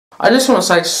I just want to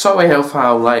say sorry for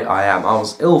how late I am. I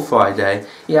was ill Friday.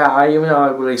 Yeah, even though I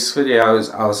released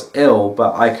videos, I was ill,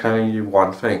 but I can only do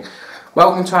one thing.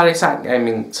 Welcome to ADISHATTV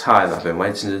Gaming Time. I've been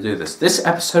waiting to do this. This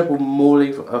episode will more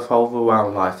revolve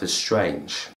around Life is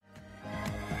Strange.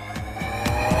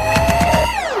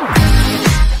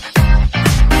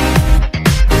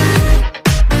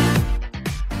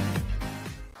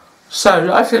 So,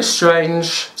 Life is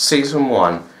Strange Season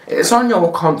 1. It's on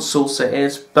your consoles, it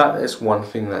is, but there's one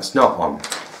thing that's not on.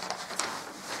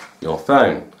 Your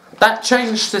phone. That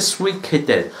changed this week, it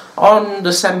did. On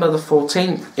December the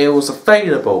 14th, it was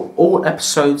available. All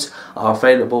episodes are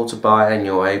available to buy and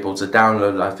you're able to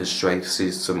download Life is Strange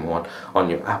Season 1 on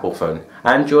your Apple phone.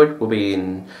 Android will be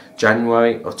in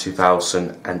January of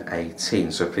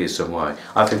 2018, so please don't worry.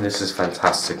 I think this is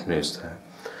fantastic news there.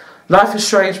 Life is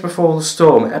Strange Before the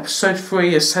Storm. Episode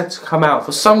 3 is set to come out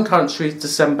for some countries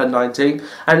December 19th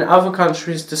and other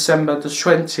countries December the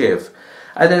 20th.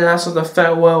 And then as of the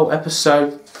farewell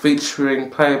episode featuring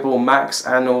playable Max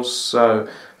and also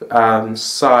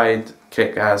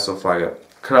sidekick as of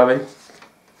like Chloe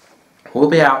will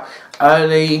be out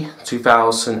early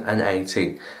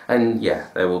 2018. And yeah,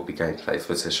 there will be gameplay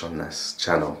footage on this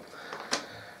channel.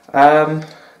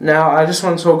 Now, I just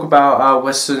want to talk about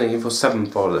Resident Evil 7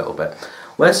 for a little bit.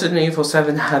 Resident Evil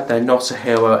 7 had their Not a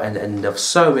Hero and End of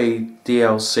Story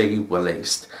DLC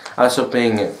released, as of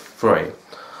being it free.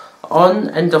 On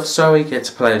End of Story, you get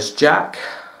to play as Jack,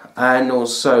 and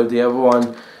also the other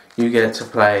one, you get to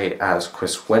play as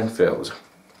Chris Winfield.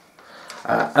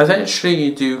 Eventually,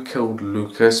 you do kill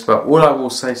Lucas, but all I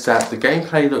will say is that the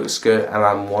gameplay looks good, and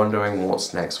I'm wondering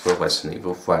what's next for Resident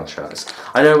Evil franchise.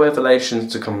 I know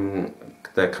Revelations to come.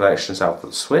 The collections out for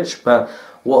the Switch, but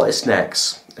what is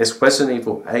next? Is Resident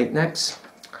Evil 8 next?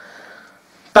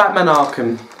 Batman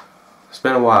Arkham. It's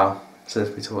been a while since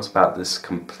we talked about this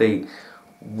complete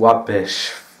rubbish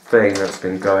thing that's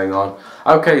been going on.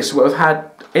 Okay, so we've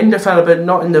had in development,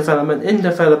 not in development, in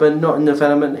development, not in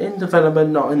development, in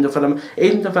development, not in development,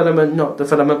 in development, not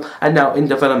development, and now in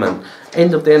development.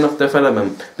 End of the end of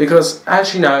development. Because,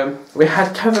 as you know, we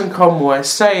had Kevin Conroy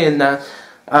saying that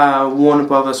Warner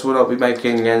Brothers will not be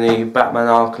making any Batman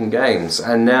Arkham games,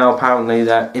 and now apparently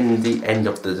they're in the end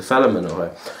of the development of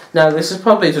it. Now this is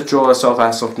probably to draw us off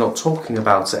as of not talking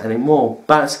about it anymore,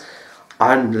 but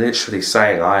I'm literally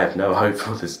saying I have no hope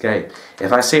for this game.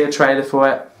 If I see a trailer for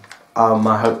it,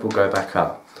 my hope will go back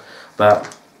up.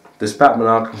 But this Batman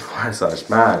Arkham franchise,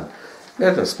 man,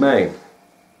 goodness me,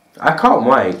 I can't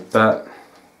wait, but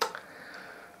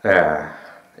yeah.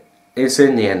 It's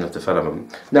in the end of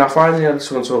development. Now finally I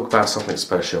just want to talk about something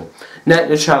special. Net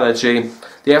neutrality.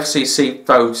 The FCC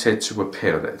voted to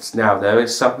repeal it. Now there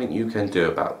is something you can do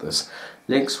about this.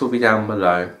 Links will be down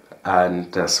below,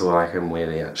 and that's all I can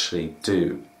really actually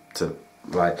do to,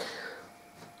 like,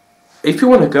 if you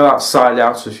want to go outside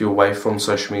out of your way from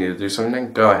social media to do something,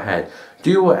 then go ahead.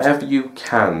 Do whatever you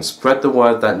can. Spread the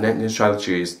word that net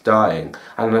neutrality is dying.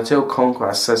 And until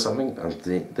Congress says something,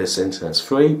 this internet's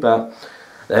free, but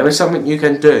there is something you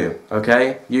can do,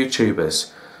 okay?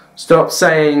 YouTubers. Stop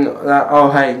saying that,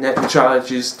 oh hey, net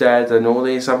neutrality is dead and all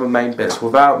these other main bits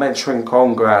without mentioning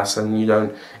Congress, and you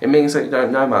don't, it means that you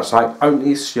don't know much. Like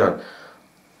Onision,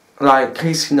 like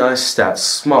Casey Neistat,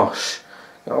 Smosh,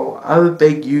 you know, other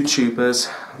big YouTubers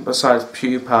besides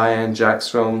PewDiePie and Jack's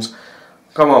Films.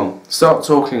 Come on, stop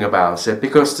talking about it,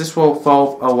 because this will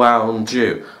revolve around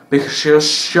you. Because you're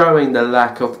showing the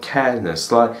lack of careness.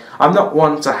 Like, I'm not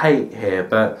one to hate here,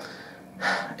 but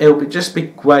it would just be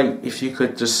great if you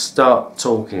could just start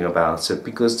talking about it.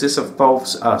 Because this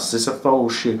involves us, this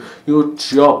involves you. Your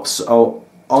jobs are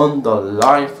on the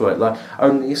line for it. Like,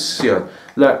 Onision,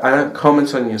 look, I don't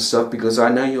comment on your stuff because I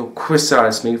know you'll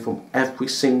criticize me from every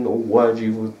single word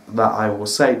that I will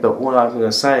say. But what I'm going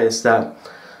to say is that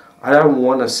I don't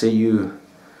want to see you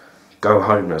go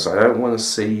homeless. I don't want to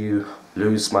see you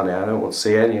lose money. I don't want to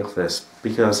see any of this,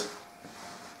 because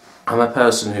I'm a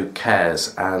person who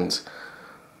cares, and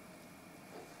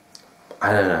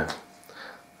I don't know,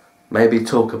 maybe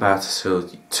talk about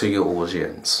it to your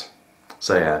audience.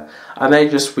 So yeah, I may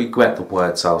just regret the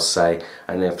words I'll say,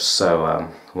 and if so,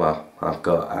 well, I've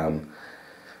got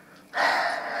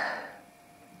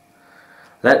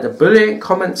let the bullying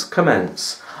comments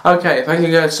commence. Okay, thank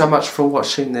you guys so much for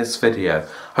watching this video.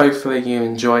 Hopefully you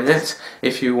enjoyed it.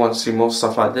 If you want to see more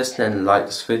stuff like this, then like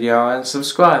this video and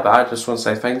subscribe. I just want to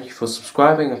say thank you for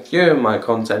subscribing and viewing my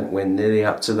content. We're nearly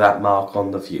up to that mark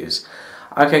on the views.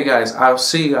 Okay guys, I'll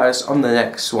see you guys on the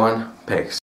next one.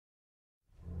 Peace.